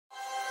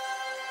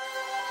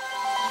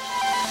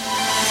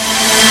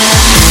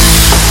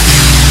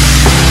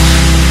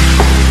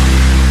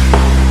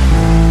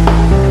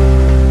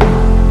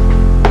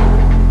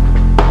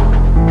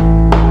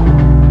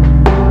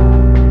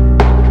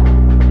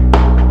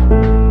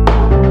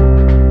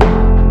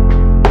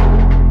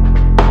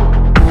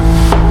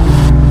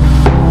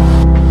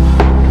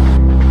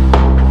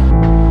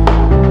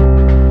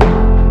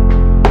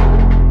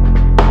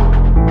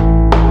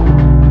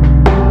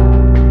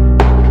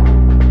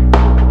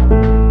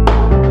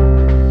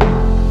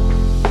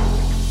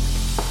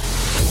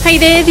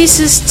there, this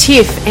is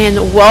Tiff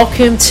and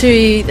welcome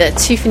to the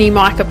Tiffany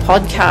Micah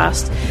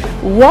podcast.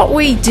 What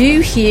we do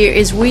here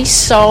is we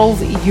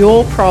solve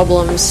your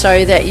problems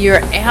so that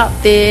you're out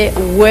there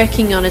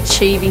working on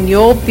achieving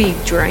your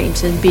big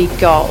dreams and big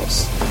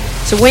goals.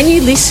 So when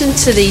you listen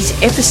to these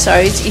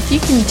episodes, if you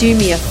can do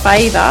me a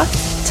favor,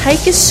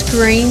 take a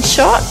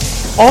screenshot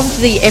of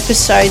the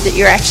episode that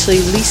you're actually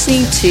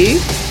listening to,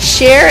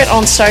 share it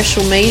on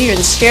social media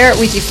and share it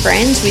with your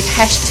friends with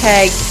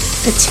hashtag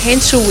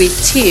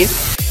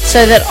 #PotentialWithTiff,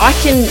 so that I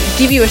can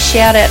give you a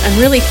shout out and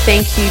really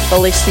thank you for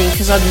listening,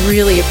 because I'd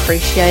really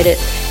appreciate it.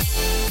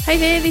 Hey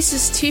there, this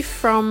is Tiff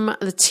from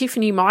the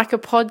Tiffany Micah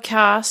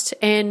podcast,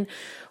 and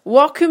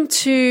welcome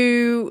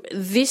to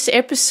this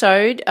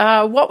episode.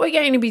 What we're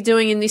going to be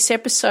doing in this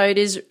episode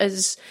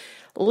is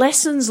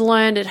lessons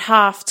learned at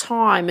half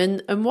time,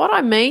 and what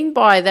I mean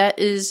by that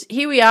is,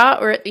 here we are,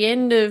 we're at the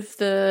end of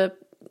the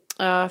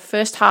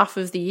first half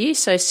of the year,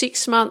 so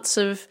 6 months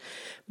have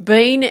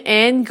been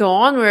and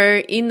gone. We're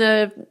in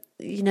the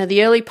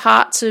early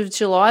parts of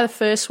July, the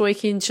first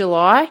week in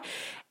July,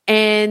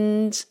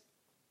 and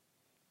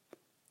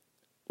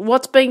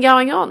what's been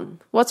going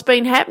on? What's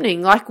been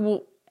happening?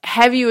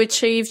 Have you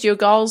achieved your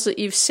goals that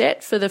you've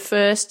set for the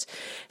first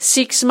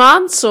 6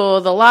 months or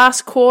the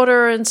last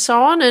quarter and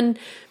so on? And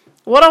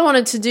what I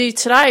wanted to do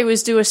today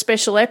was do a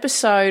special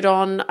episode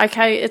on,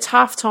 okay, it's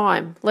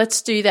halftime.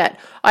 Let's do that.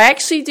 I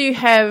actually do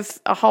have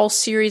a whole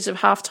series of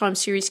halftime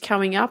series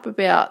coming up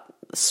about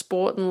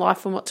sport and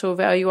life and what to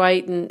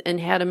evaluate and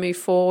how to move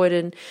forward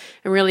and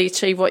really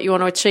achieve what you want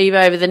to achieve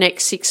over the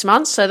next 6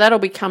 months. So that'll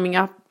be coming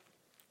up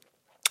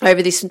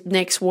over this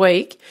next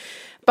week.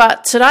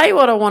 But today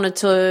what I wanted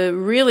to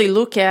really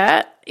look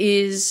at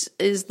is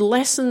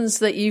lessons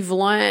that you've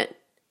learnt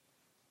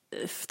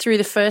through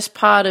the first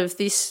part of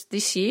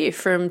this year,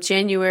 from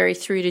January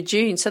through to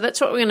June. So that's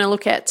what we're going to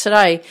look at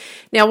today.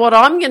 Now, what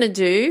I'm going to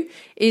do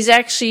is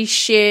actually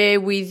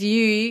share with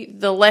you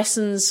the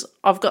lessons.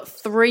 I've got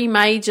 3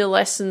 major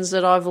lessons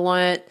that I've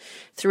learnt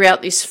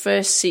throughout this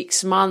first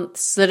 6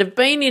 months that have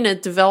been in a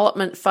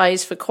development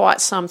phase for quite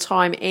some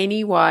time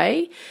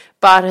anyway,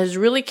 but has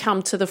really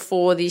come to the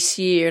fore this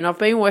year. And I've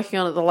been working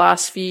on it the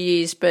last few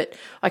years, but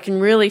I can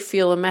really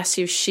feel a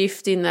massive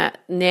shift in that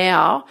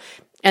now.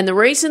 And the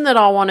reason that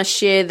I want to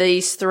share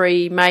these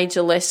 3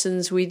 major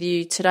lessons with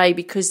you today,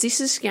 because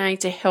this is going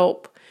to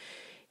help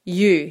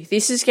you.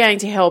 This is going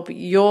to help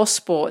your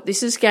sport.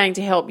 This is going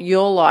to help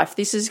your life.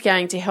 This is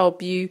going to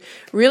help you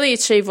really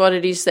achieve what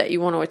it is that you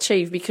want to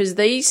achieve, because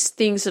these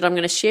things that I'm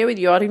going to share with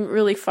you, I didn't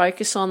really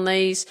focus on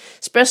these,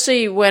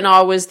 especially when I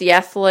was the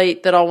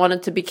athlete that I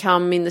wanted to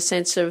become, in the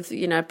sense of,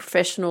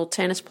 professional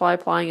tennis player,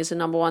 playing as the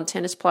number 1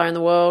 tennis player in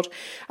the world,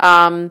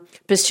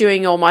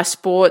 pursuing all my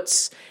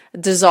sports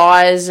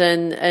desires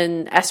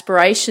and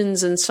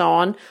aspirations and so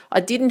on. I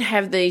didn't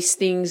have these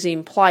things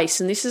in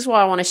place, and this is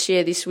why I want to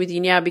share this with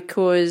you now,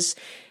 because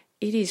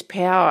it is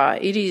power.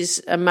 It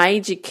is a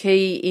major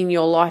key in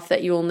your life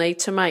that you will need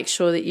to make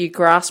sure that you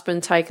grasp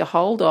and take a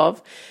hold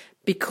of,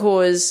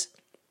 because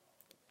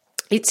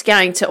it's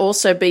going to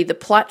also be the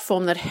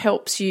platform that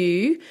helps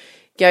you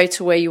go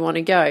to where you want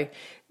to go.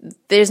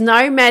 There's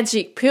no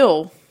magic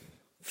pill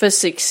for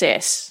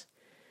success,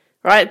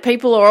 right?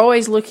 People are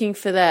always looking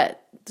for that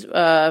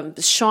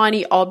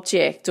shiny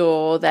object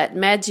or that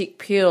magic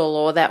pill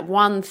or that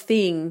one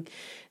thing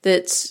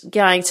that's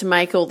going to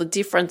make all the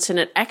difference, and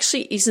it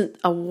actually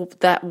isn't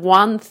that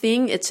one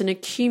thing. It's an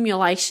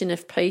accumulation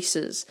of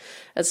pieces.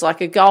 It's like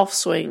a golf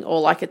swing,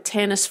 or like a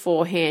tennis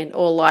forehand,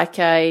 or like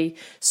a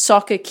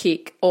soccer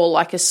kick, or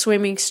like a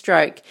swimming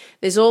stroke.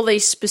 There's all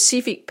these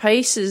specific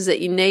pieces that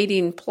you need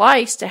in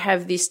place to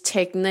have this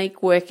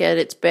technique work at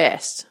its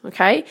best,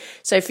 okay?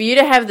 So for you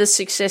to have the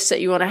success that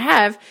you want to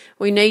have,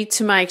 we need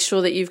to make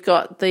sure that you've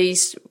got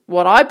these,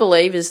 what I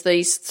believe is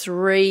these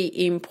 3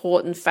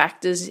 important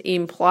factors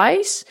in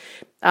place.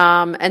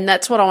 And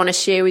that's what I want to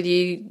share with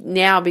you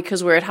now,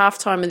 because we're at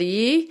halftime of the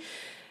year.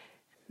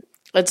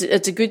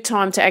 It's a good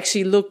time to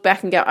actually look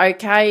back and go,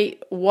 okay,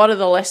 what are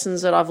the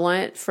lessons that I've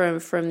learnt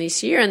from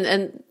this year?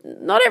 And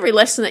not every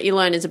lesson that you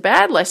learn is a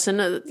bad lesson.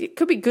 It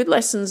could be good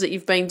lessons that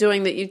you've been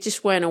doing that you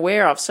just weren't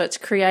aware of. So it's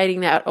creating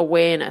that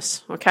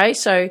awareness, okay?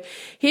 So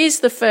here's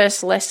the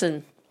first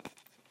lesson.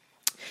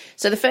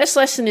 So the first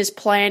lesson is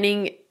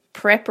planning.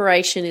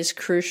 Preparation is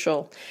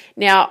crucial.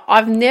 Now,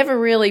 I've never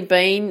really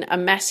been a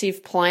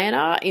massive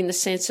planner, in the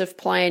sense of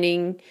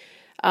planning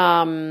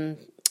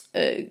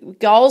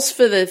goals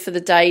for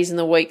the days and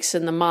the weeks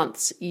and the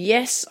months.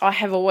 Yes, I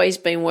have always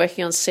been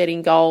working on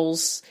setting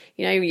goals.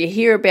 You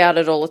hear about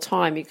it all the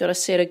time. You've got to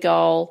set a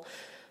goal,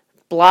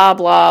 blah,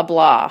 blah,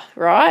 blah,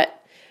 right?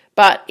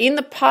 But in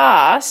the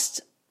past,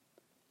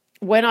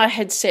 when I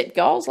had set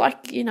goals, like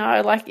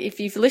if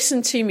you've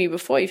listened to me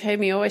before, you've heard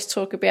me always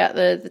talk about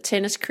the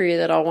tennis career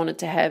that I wanted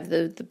to have,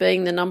 the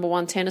being the number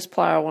 1 tennis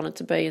player I wanted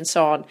to be, and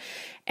so on.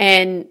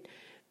 And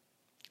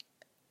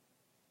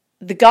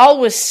the goal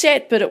was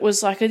set, but it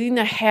was like I didn't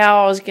know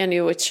how I was going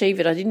to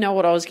achieve it. I didn't know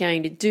what I was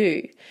going to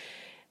do.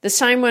 The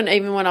same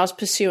even when I was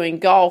pursuing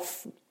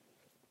golf,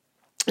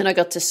 and I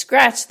got to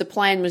scratch, the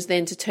plan was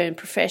then to turn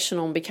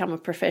professional and become a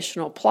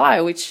professional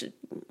player, which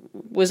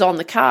was on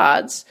the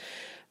cards.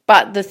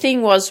 But the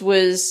thing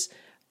was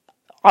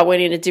I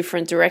went in a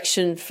different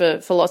direction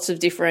for lots of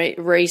different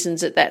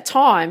reasons at that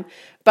time.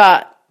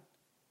 But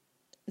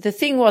the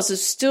thing was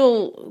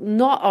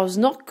I was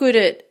not good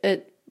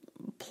at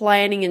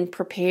planning and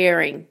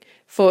preparing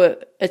for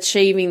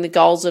achieving the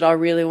goals that I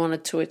really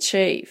wanted to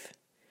achieve.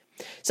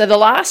 So the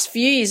last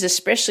few years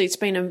especially, it's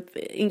been an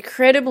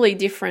incredibly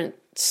different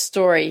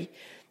story.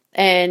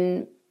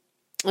 And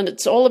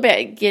it's all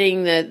about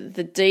getting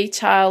the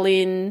detail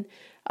in,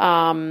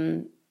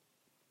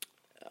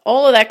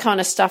 all of that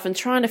kind of stuff, and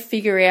trying to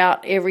figure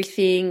out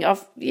everything.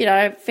 I've,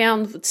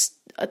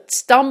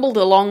 stumbled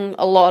along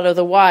a lot of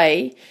the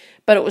way,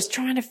 but it was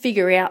trying to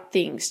figure out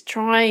things,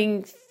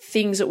 trying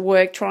things that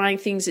worked, trying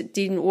things that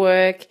didn't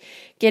work,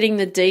 getting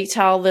the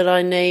detail that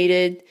I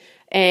needed.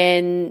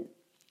 And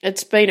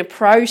it's been a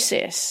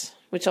process,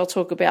 which I'll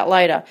talk about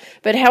later.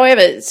 But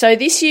however, so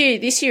this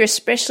year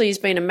especially has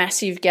been a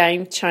massive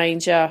game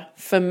changer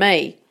for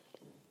me.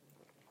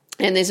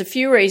 And there's a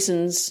few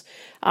reasons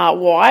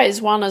why.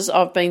 One is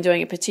I've been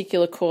doing a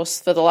particular course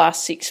for the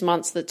last 6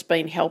 months that's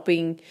been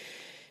helping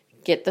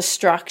get the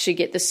structure,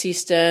 get the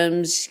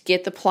systems,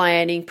 get the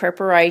planning,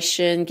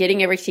 preparation,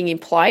 getting everything in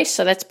place.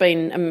 So that's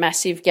been a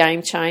massive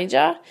game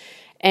changer.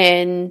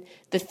 And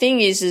the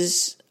thing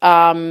is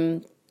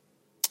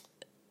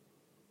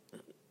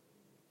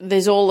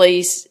there's all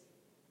these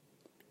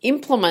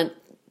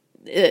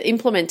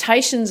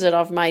implementations that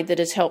I've made that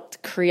has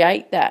helped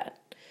create that.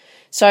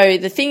 So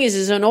the thing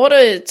is in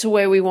order to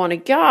where we want to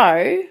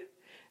go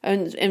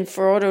and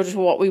for order to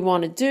what we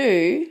want to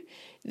do,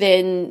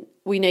 then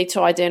we need to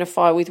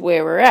identify with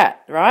where we're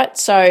at, right?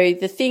 So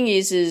the thing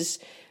is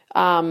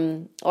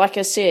like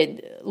I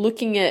said,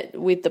 looking at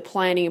with the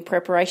planning and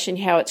preparation,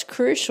 how it's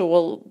crucial.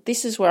 Well,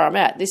 this is where I'm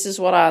at. This is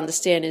what I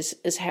understand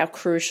is how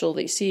crucial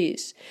this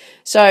is.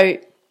 So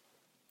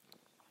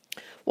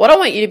what I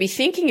want you to be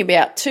thinking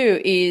about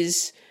too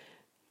is,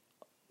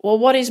 well,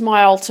 what is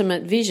my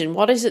ultimate vision?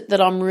 What is it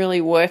that I'm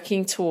really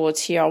working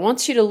towards here? I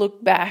want you to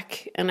look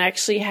back and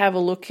actually have a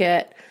look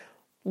at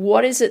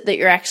what is it that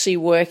you're actually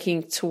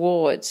working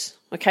towards,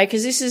 okay?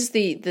 Because this is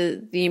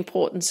the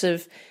importance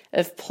of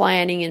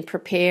planning and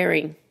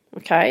preparing,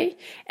 okay?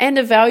 And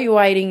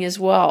evaluating as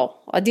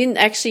well. I didn't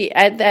actually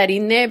add that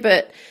in there,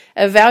 but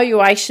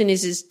evaluation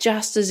is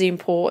just as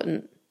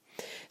important.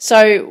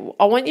 So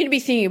I want you to be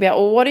thinking about,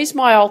 well, what is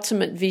my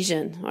ultimate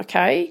vision,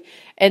 okay?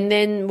 And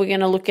then we're going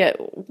to look at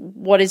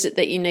what is it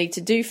that you need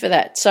to do for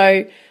that.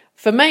 So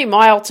for me,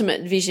 my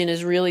ultimate vision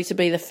is really to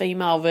be the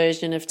female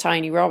version of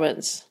Tony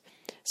Robbins.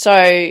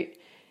 So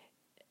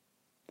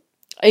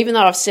even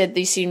though I've said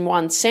this in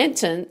one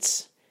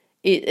sentence,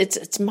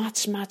 it's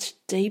much, much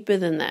deeper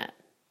than that.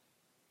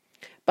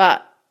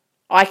 But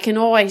I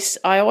always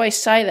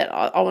say that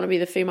I want to be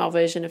the female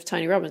version of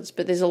Tony Robbins,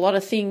 but there's a lot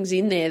of things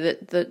in there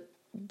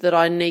that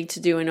I need to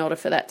do in order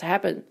for that to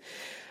happen.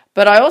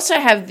 But I also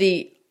have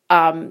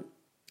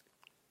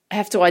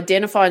have to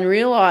identify and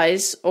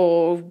realize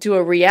or do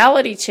a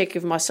reality check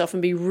of myself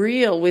and be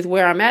real with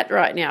where I'm at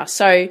right now.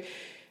 So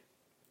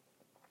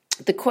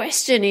the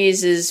question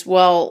is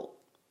well,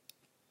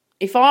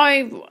 if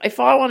I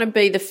want to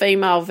be the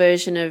female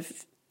version of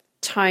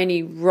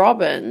Tony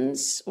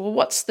Robbins, well,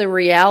 what's the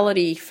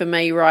reality for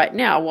me right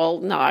now?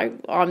 Well, no,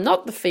 I'm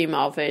not the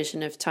female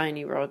version of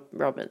Tony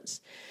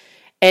Robbins.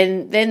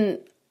 And then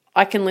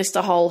I can list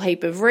a whole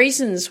heap of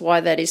reasons why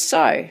that is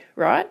so,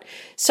 right?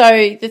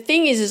 So the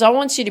thing is I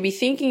want you to be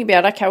thinking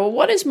about, okay, well,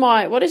 what is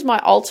my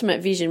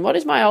ultimate vision? What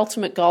is my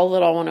ultimate goal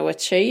that I want to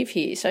achieve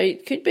here? So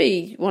it could be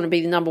you want to be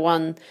the number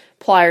one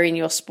player in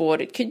your sport.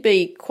 It could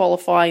be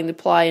qualifying to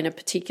play in a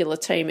particular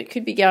team. It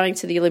could be going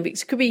to the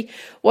Olympics. It could be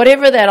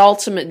whatever that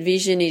ultimate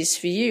vision is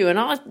for you. And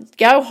I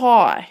go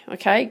high,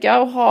 okay?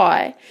 Go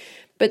high.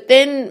 But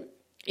then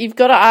you've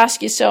got to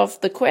ask yourself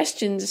the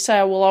question to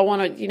say, well, I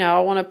want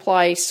to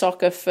play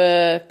soccer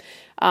for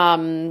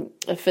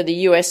the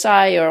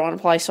USA, or I want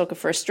to play soccer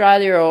for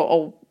Australia,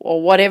 or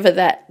whatever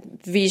that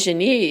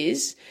vision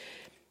is.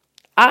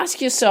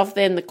 Ask yourself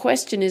then the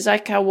question is,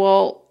 okay,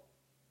 well,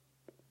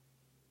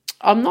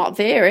 I'm not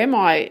there, am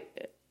I?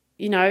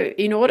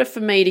 In order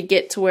for me to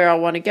get to where I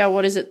want to go,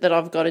 what is it that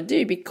I've got to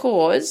do?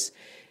 Because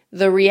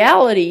the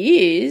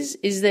reality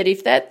is that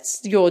if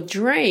that's your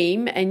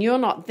dream and you're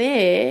not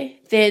there,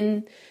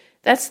 then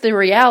that's the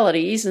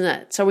reality, isn't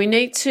it? So we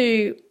need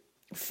to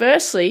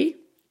firstly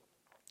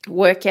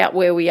work out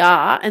where we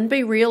are and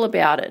be real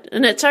about it.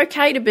 And it's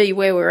okay to be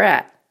where we're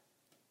at.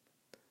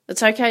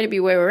 It's okay to be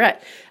where we're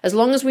at, as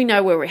long as we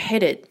know where we're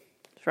headed,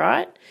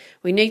 right?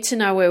 We need to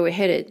know where we're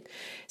headed.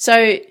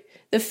 So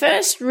the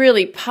first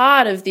really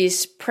part of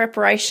this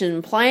preparation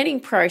and planning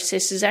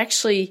process is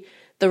actually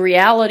the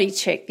reality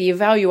check, the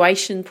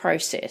evaluation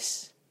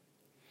process.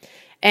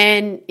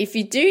 And if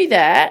you do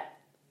that,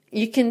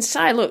 you can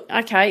say, look,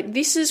 okay,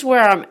 this is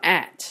where I'm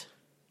at.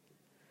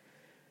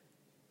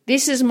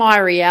 This is my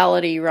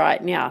reality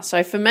right now.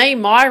 So for me,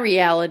 my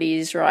reality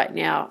is right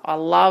now, I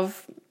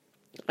love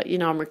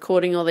I'm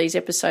recording all these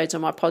episodes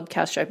on my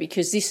podcast show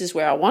because this is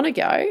where I want to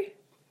go.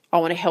 I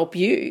want to help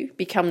you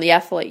become the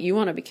athlete you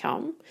want to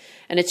become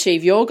and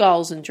achieve your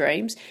goals and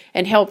dreams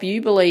and help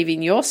you believe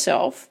in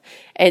yourself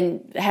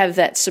and have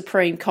that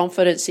supreme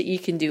confidence that you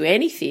can do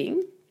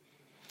anything.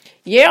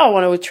 Yeah, I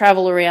want to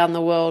travel around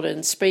the world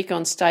and speak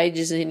on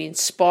stages and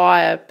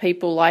inspire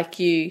people like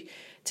you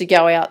to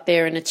go out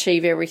there and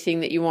achieve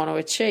everything that you want to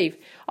achieve.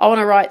 I want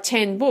to write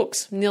 10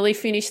 books. Nearly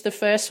finished the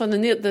first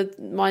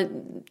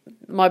one.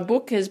 My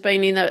book has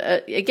been in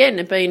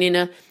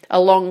a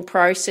long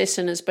process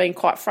and has been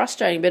quite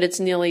frustrating, but it's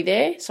nearly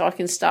there. So I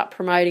can start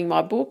promoting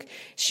my book,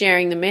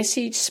 sharing the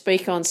message,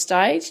 speak on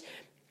stage.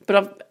 But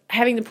I'm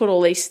having to put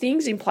all these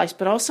things in place.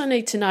 But I also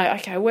need to know,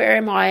 okay, where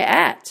am I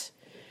at?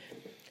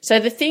 So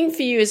the thing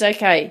for you is,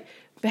 okay,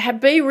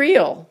 be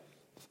real.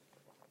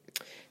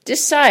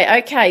 Just say,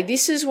 okay,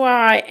 this is where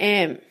I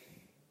am.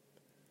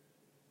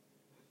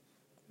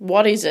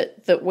 What is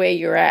it that where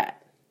you're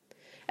at?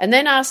 And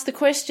then ask the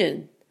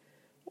question,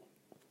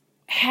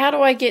 how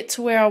do I get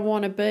to where I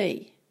want to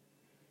be?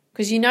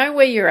 Because you know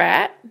where you're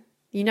at,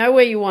 you know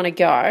where you want to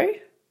go.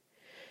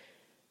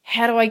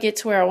 How do I get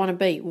to where I want to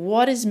be?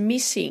 What is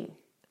missing?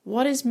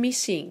 What is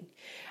missing?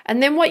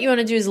 And then what you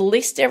want to do is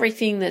list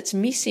everything that's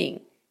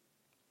missing.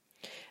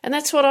 And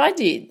that's what I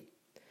did.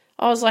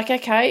 I was like,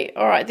 okay,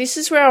 all right, this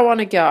is where I want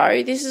to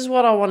go. This is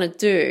what I want to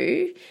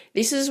do.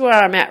 This is where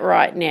I'm at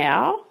right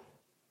now.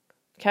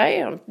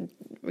 Okay, I'm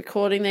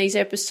recording these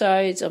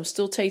episodes. I'm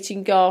still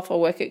teaching golf. I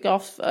work at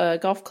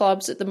golf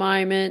clubs at the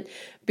moment,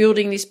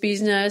 building this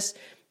business,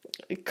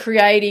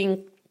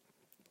 creating,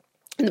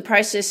 in the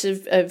process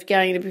of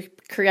going to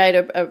create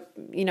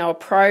a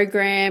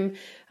program,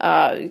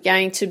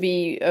 going to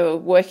be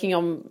working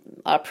on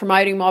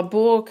promoting my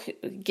book,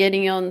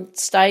 getting on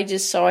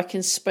stages so I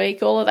can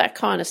speak, all of that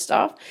kind of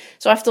stuff.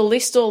 So I have to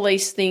list all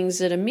these things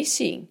that are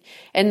missing.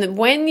 And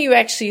when you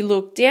actually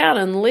look down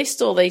and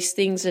list all these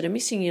things that are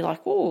missing, you're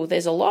like, oh,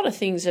 there's a lot of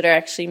things that are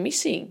actually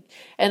missing.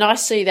 And I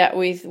see that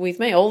with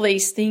me, all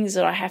these things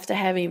that I have to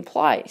have in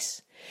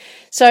place.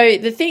 So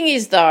the thing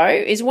is, though,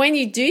 is when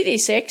you do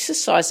this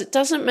exercise, it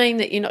doesn't mean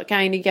that you're not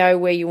going to go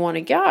where you want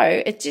to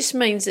go. It just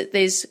means that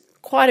there's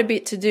quite a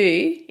bit to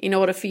do in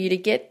order for you to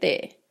get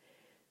there,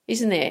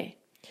 isn't there?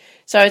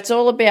 So it's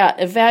all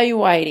about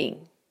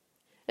evaluating.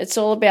 It's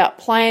all about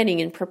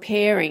planning and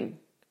preparing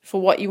for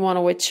what you want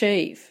to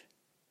achieve.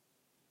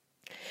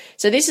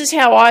 So this is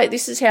how I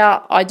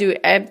do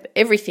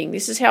everything.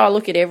 This is how I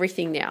look at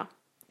everything now.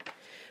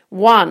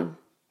 One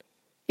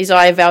is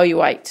I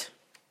evaluate.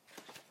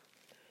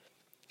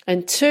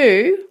 And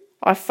two,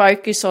 I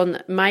focus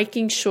on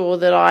making sure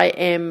that I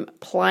am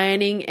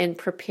planning and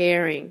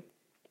preparing.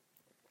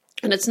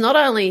 And it's not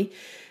only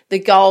the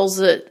goals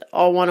that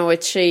I want to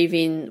achieve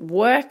in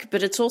work,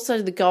 but it's also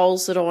the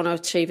goals that I want to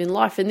achieve in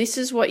life. And this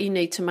is what you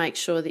need to make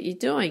sure that you're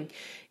doing.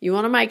 You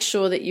want to make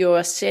sure that you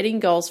are setting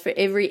goals for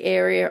every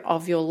area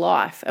of your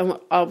life. And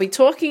I'll be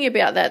talking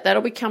about that.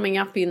 That'll be coming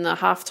up in the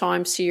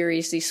halftime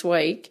series this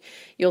week.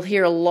 You'll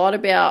hear a lot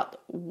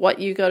about what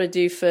you got to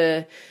do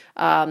for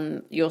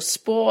your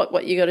sport,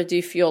 what you got to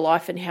do for your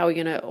life, and how we're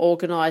going to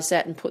organise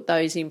that and put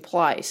those in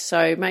place.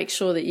 So make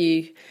sure that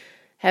you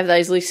have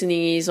those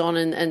listening ears on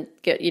and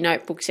get your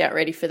notebooks out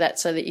ready for that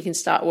so that you can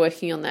start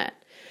working on that.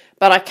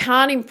 But I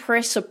can't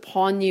impress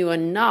upon you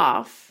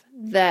enough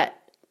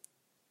that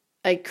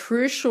a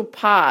crucial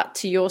part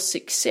to your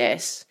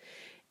success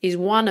is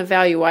one,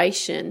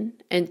 evaluation,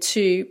 and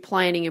two,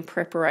 planning and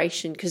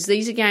preparation, because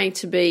these are going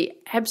to be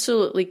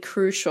absolutely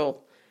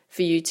crucial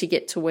for you to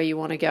get to where you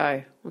want to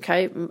go.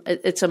 Okay,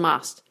 it's a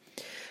must.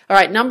 All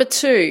right, number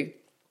two,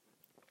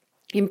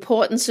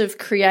 importance of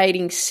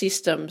creating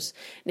systems.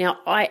 Now,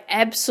 I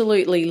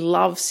absolutely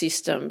love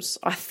systems.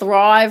 I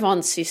thrive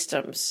on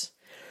systems.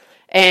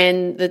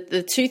 And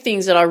the two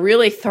things that I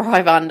really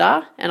thrive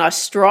under and I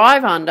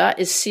strive under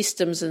is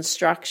systems and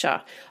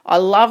structure. I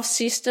love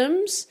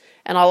systems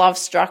and I love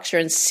structure,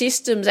 and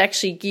systems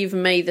actually give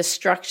me the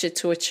structure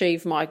to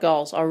achieve my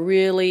goals. I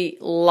really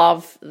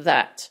love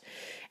that.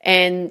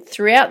 And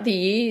throughout the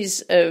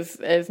years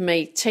of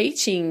me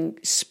teaching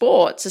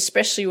sports,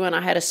 especially when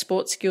I had a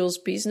sports skills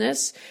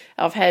business,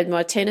 I've had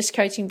my tennis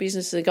coaching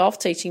business, the golf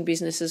teaching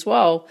business as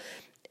well,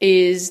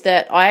 is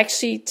that I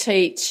actually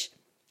teach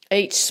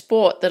each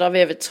sport that I've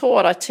ever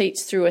taught, I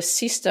teach through a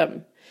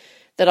system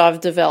that I've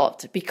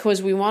developed,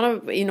 because we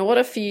want to, in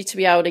order for you to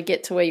be able to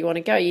get to where you want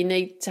to go, you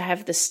need to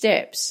have the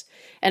steps.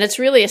 And it's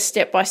really a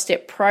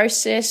step-by-step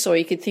process, or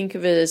you could think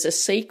of it as a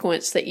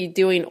sequence that you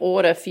do in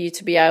order for you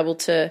to be able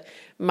to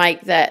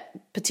make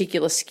that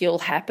particular skill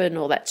happen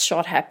or that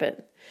shot happen.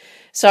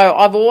 So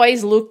I've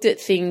always looked at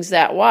things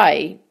that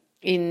way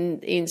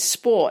in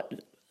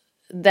sport.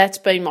 That's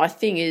been my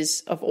thing,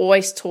 is I've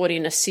always taught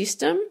in a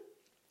system,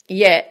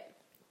 yet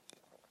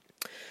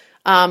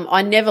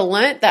I never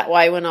learnt that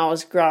way when I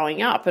was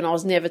growing up, and I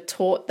was never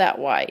taught that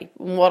way.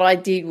 And what I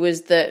did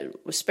was that,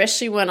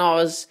 especially when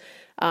I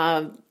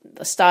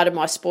started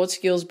my sports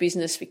skills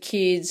business for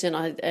kids and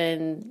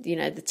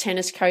the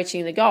tennis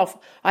coaching and the golf,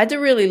 I had to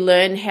really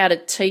learn how to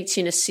teach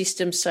in a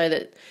system so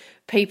that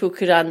people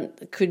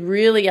could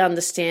really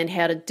understand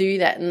how to do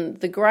that. And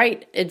the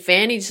great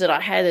advantage that I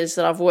had is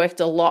that I've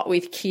worked a lot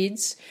with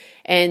kids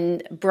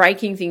and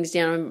breaking things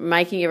down and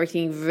making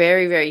everything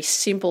very, very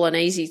simple and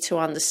easy to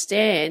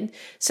understand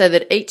so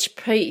that each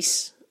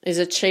piece is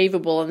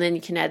achievable, and then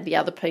you can add the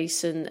other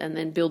piece and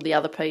then build the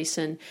other piece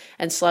and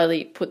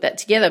slowly put that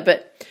together.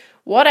 But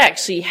what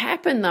actually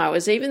happened though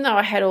is, even though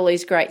I had all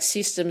these great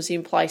systems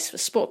in place for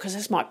sport, because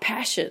that's my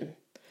passion,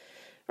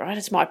 right?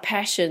 It's my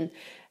passion.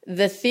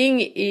 The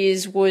thing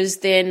was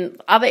then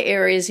other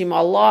areas in my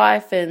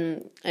life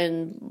and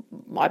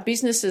my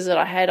businesses that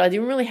I had, I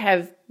didn't really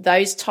have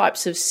those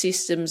types of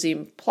systems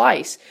in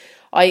place.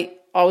 I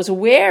was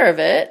aware of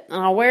it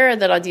and aware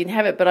that I didn't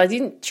have it, but I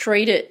didn't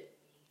treat it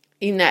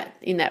in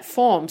that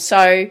form.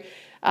 So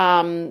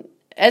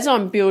as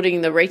I'm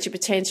building the Reach Your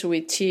Potential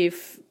with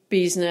Tiff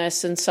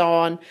business and so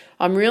on,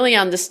 I'm really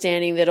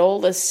understanding that all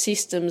the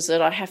systems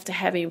that I have to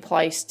have in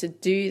place to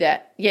do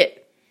that. Yet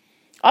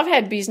I've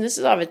had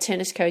businesses. I have a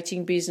tennis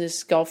coaching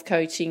business, golf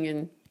coaching,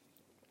 and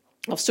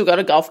I've still got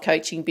a golf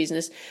coaching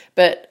business,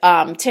 but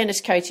tennis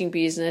coaching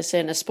business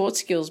and a sports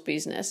skills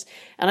business.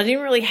 And I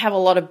didn't really have a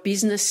lot of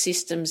business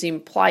systems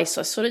in place.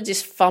 I sort of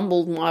just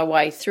fumbled my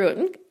way through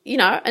it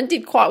and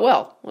did quite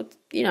well.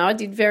 I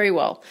did very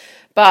well.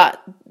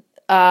 But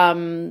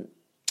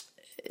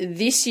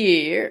this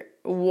year,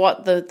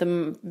 what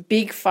the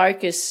big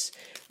focus,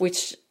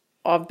 which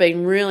I've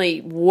been really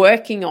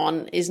working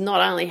on, is not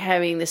only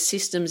having the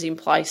systems in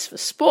place for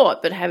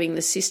sport, but having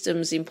the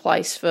systems in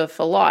place for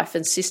life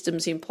and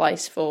systems in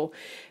place for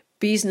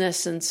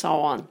business and so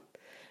on,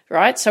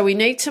 right? So we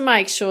need to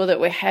make sure that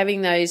we're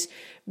having those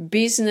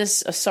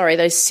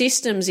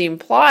systems in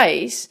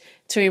place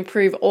to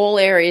improve all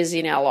areas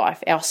in our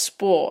life, our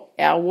sport,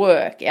 our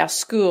work, our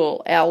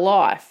school, our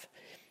life,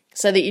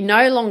 so that you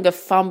no longer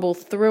fumble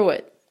through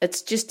it.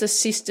 It's just a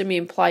system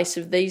in place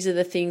of these are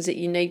the things that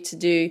you need to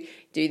do.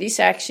 Do this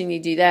action, you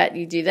do that,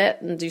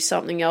 and do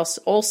something else,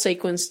 all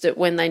sequenced at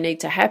when they need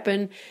to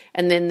happen,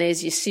 and then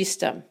there's your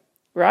system,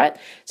 right?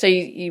 So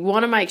you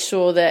want to make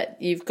sure that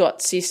you've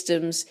got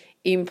systems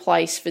in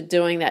place for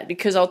doing that,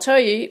 because I'll tell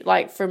you,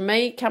 like for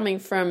me, coming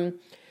from,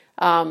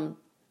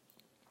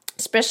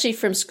 especially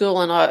from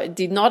school, and I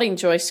did not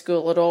enjoy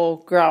school at all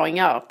growing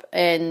up,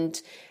 and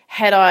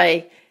had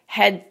I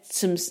had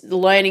some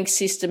learning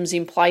systems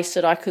in place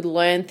that I could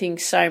learn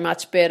things so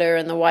much better,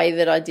 and the way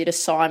that I did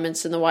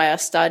assignments and the way I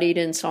studied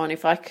and so on,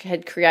 if I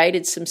had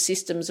created some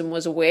systems and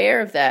was aware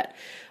of that,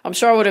 I'm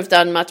sure I would have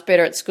done much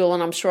better at school,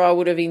 and I'm sure I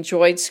would have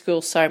enjoyed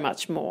school so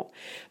much more.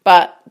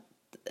 But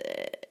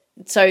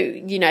so,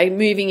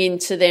 moving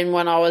into then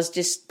when I was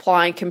just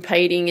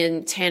competing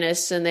in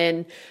tennis and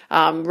then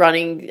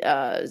running,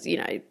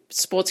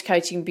 sports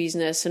coaching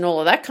business and all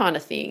of that kind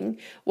of thing,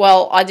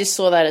 well, I just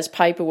saw that as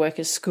paperwork,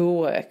 as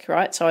schoolwork,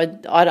 right? So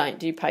I don't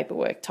do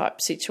paperwork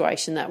type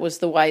situation. That was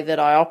the way that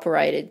I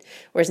operated.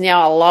 Whereas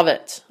now I love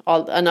it.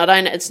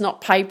 It's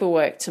not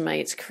paperwork to me.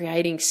 It's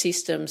creating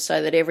systems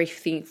so that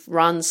everything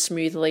runs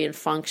smoothly and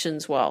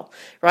functions well,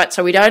 right?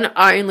 So we don't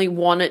only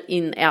want it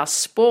in our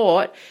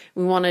sport,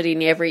 we want it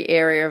in every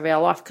area of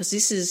our life, because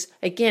this is,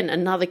 again,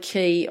 another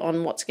key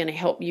on what's going to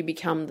help you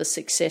become the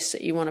success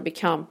that you want to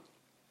become.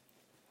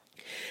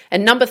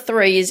 And number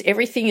 3 is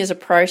everything is a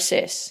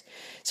process.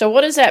 So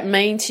what does that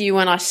mean to you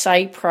when I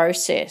say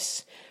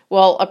process?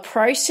 Well, a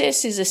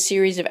process is a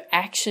series of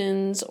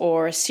actions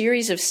or a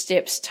series of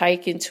steps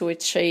taken to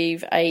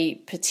achieve a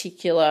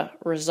particular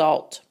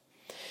result.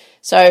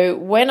 So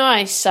when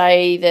I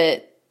say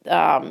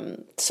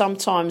that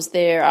sometimes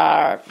there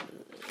are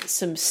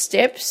some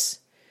steps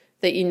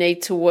that you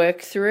need to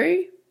work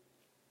through,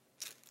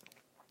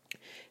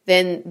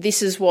 then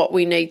this is what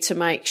we need to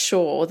make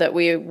sure that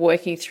we're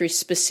working through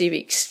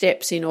specific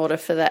steps in order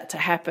for that to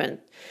happen.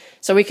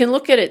 So we can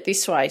look at it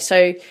this way.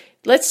 So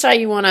let's say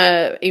you want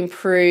to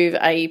improve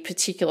a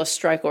particular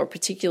stroke or a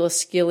particular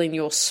skill in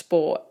your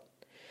sport.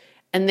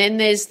 And then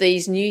there's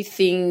these new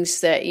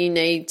things that you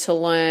need to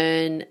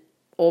learn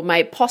or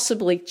may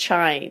possibly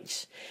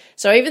change.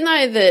 So even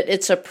though that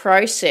it's a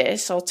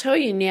process, I'll tell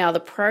you now, the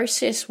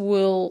process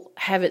will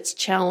have its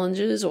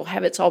challenges or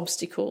have its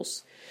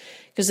obstacles.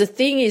 Because the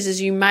thing is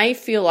you may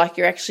feel like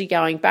you're actually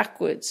going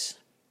backwards,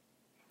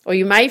 or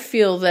you may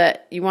feel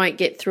that you won't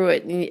get through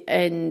it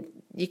and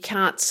you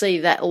can't see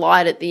that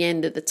light at the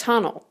end of the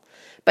tunnel.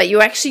 But you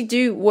actually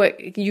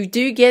you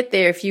do get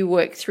there if you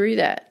work through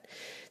that.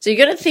 So you've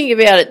got to think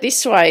about it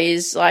this way,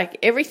 is like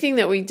everything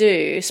that we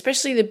do,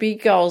 especially the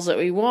big goals that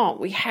we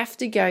want, we have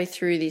to go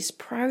through this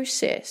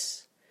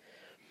process.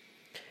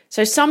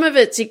 So some of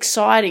it's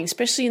exciting,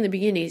 especially in the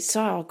beginning. It's,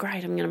 oh,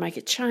 great, I'm going to make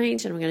a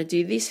change and I'm going to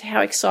do this. How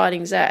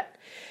exciting is that?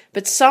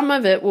 But some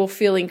of it will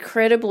feel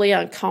incredibly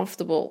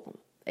uncomfortable,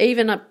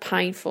 even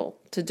painful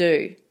to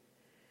do.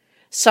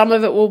 Some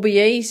of it will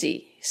be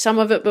easy. Some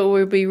of it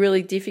will be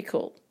really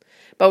difficult.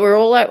 But we're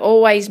all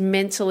always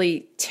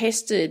mentally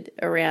tested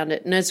around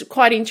it. And it's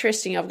quite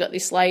interesting. I've got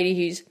this lady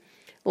who's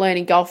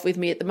learning golf with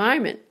me at the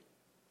moment.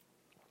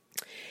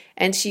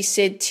 And she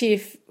said,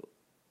 Tiff,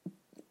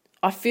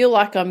 I feel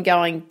like I'm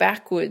going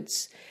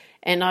backwards.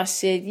 And I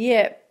said,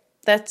 yeah,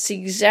 that's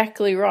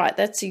exactly right.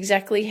 That's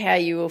exactly how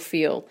you will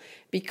feel.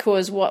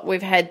 Because what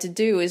we've had to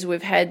do is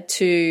we've had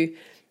to,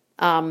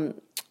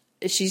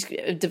 she's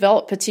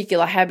developed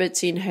particular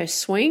habits in her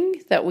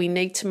swing that we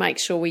need to make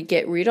sure we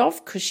get rid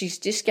of, because she's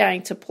just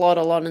going to plod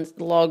along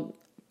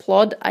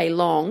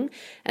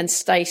and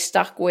stay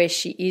stuck where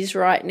she is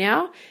right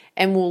now,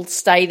 and will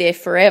stay there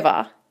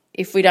forever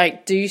if we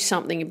don't do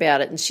something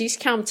about it. And she's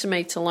come to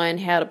me to learn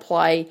how to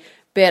play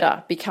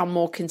better, become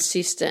more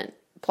consistent,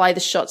 play the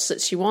shots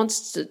that she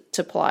wants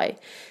to play.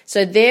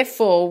 So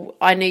therefore,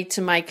 I need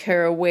to make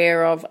her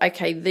aware of,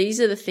 okay,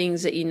 these are the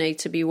things that you need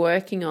to be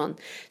working on.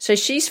 So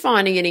she's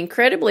finding it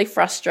incredibly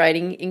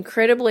frustrating,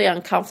 incredibly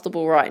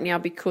uncomfortable right now,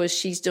 because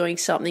she's doing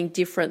something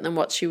different than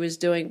what she was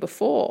doing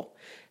before.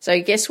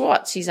 So guess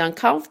what? She's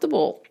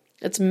uncomfortable.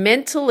 It's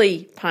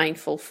mentally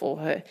painful for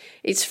her.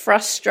 It's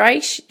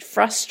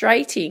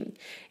frustrating.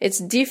 It's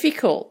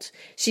difficult.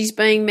 She's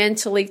being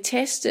mentally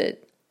tested.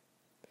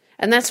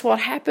 And that's what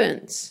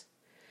happens.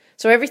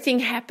 So everything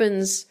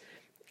happens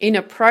in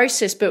a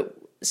process, but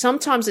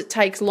sometimes it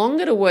takes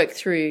longer to work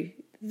through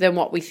than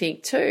what we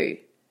think too.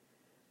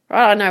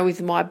 Right? I know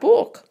with my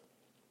book,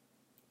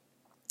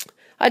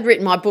 I'd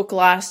written my book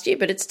last year,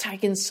 but it's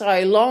taken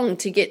so long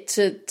to get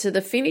to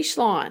the finish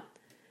line,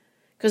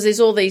 because there's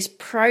all these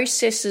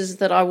processes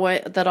that I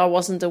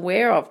wasn't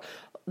aware of,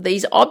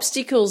 these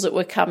obstacles that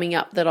were coming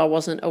up that I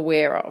wasn't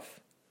aware of,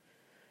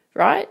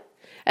 right?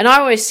 And I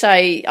always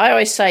say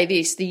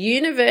this: the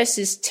universe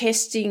is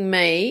testing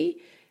me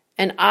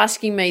and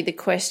asking me the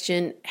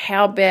question,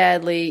 how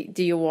badly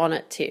do you want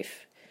it,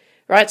 Tiff?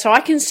 Right? So I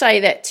can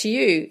say that to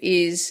you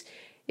is,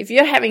 if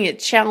you're having a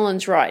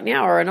challenge right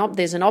now, or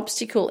there's an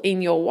obstacle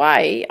in your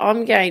way,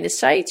 I'm going to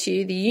say to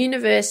you, the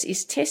universe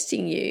is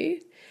testing you,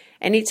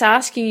 and it's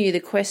asking you the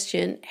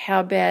question,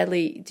 how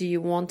badly do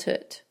you want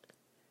it?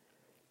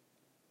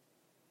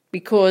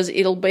 Because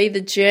it'll be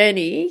the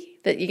journey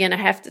that you're going to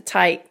have to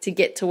take to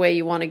get to where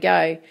you want to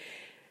go.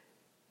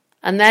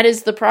 And that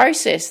is the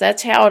process.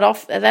 That's how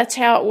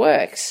it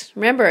works.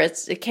 Remember,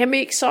 it can be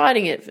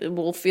exciting. It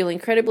will feel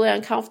incredibly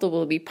uncomfortable.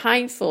 It'll be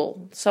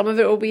painful. Some of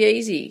it will be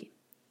easy.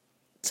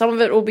 Some of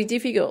it will be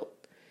difficult.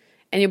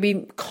 And you'll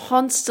be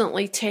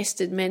constantly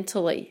tested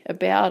mentally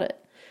about it.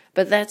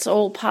 But that's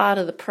all part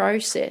of the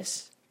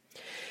process.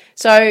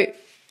 So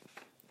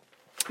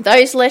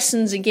those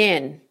lessons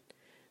again,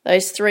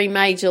 those 3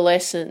 major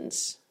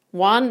lessons.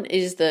 One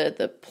is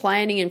the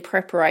planning and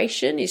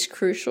preparation is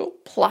crucial,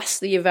 plus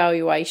the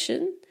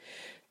evaluation.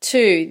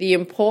 2, the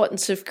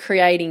importance of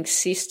creating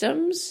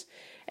systems.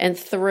 And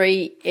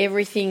 3,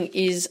 everything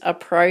is a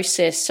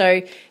process.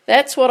 So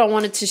that's what I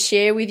wanted to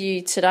share with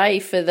you today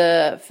for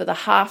the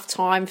half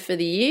time for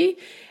the year.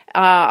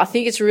 I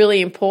think it's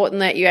really important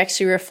that you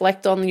actually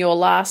reflect on your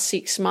last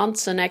 6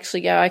 months and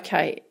actually go,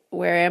 okay,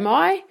 where am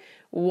I?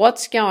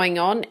 What's going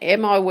on?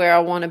 Am I where I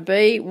want to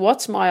be?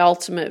 What's my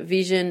ultimate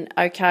vision?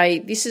 Okay,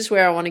 this is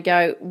where I want to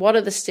go. What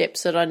are the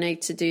steps that I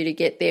need to do to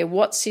get there?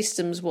 What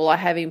systems will I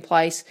have in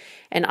place?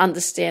 And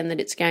understand that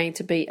it's going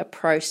to be a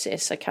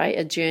process, okay?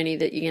 A journey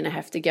that you're going to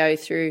have to go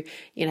through.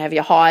 You're going to have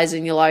your highs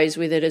and your lows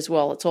with it as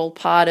well. It's all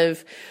part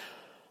of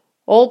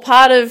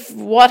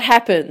what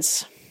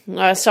happens.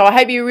 So I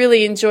hope you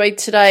really enjoyed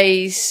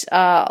today's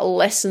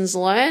lessons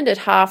learned at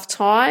half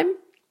time.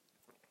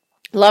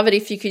 Love it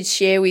if you could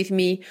share with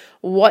me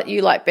what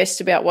you like best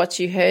about what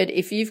you heard.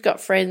 If you've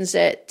got friends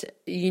that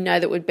you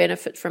know that would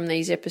benefit from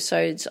these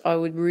episodes, I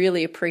would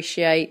really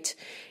appreciate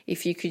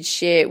if you could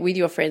share with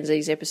your friends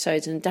these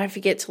episodes. And don't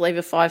forget to leave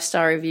a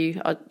 5-star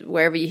review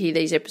wherever you hear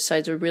these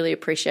episodes. I would really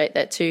appreciate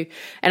that too.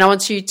 And I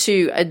want you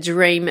to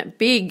dream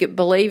big,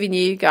 believe in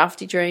you, go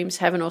after your dreams.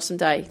 Have an awesome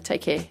day.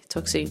 Take care.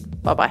 Talk soon.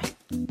 Bye-bye.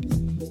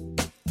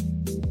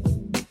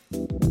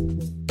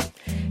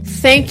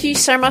 Thank you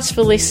so much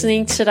for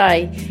listening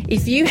today.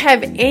 If you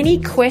have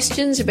any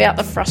questions about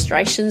the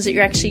frustrations that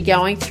you're actually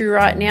going through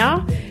right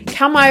now,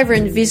 come over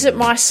and visit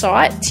my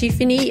site,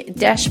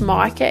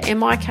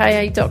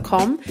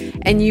 tiffany-mika.com,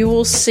 and you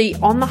will see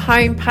on the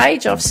home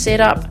page I've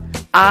set up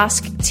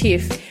Ask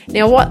Tiff.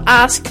 Now what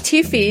Ask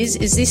Tiff is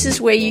this is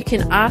where you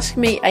can ask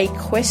me a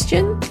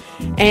question,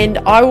 and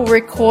I will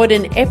record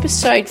an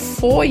episode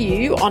for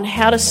you on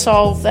how to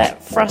solve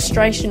that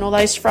frustration or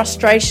those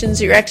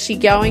frustrations you're actually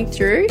going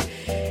through,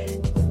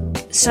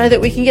 so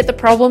that we can get the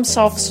problem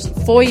solved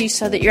for you,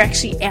 so that you're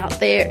actually out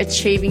there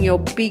achieving your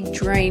big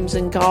dreams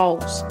and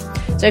goals.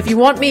 So if you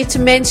want me to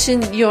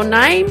mention your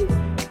name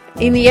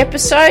in the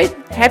episode,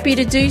 happy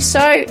to do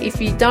so.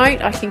 If you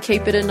don't, I can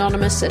keep it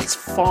anonymous. It's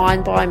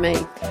fine by me.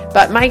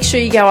 But make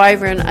sure you go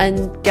over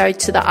and go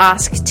to the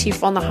Ask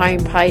Tiff on the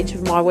homepage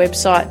of my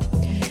website.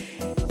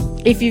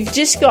 If you've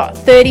just got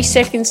 30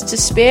 seconds to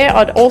spare,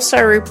 I'd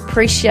also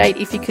appreciate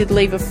if you could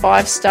leave a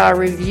 5-star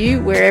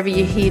review wherever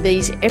you hear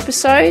these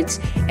episodes.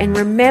 And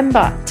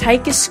remember,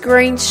 take a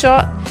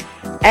screenshot,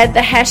 add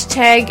the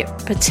hashtag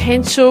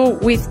potential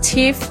with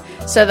Tiff,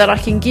 so that I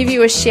can give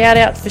you a shout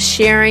out for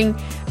sharing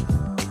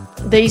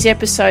these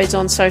episodes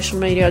on social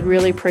media, I'd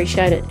really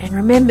appreciate it. And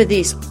remember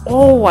this,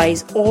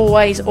 always,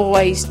 always,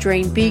 always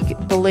dream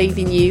big, believe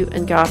in you,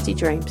 and go after your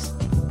dreams.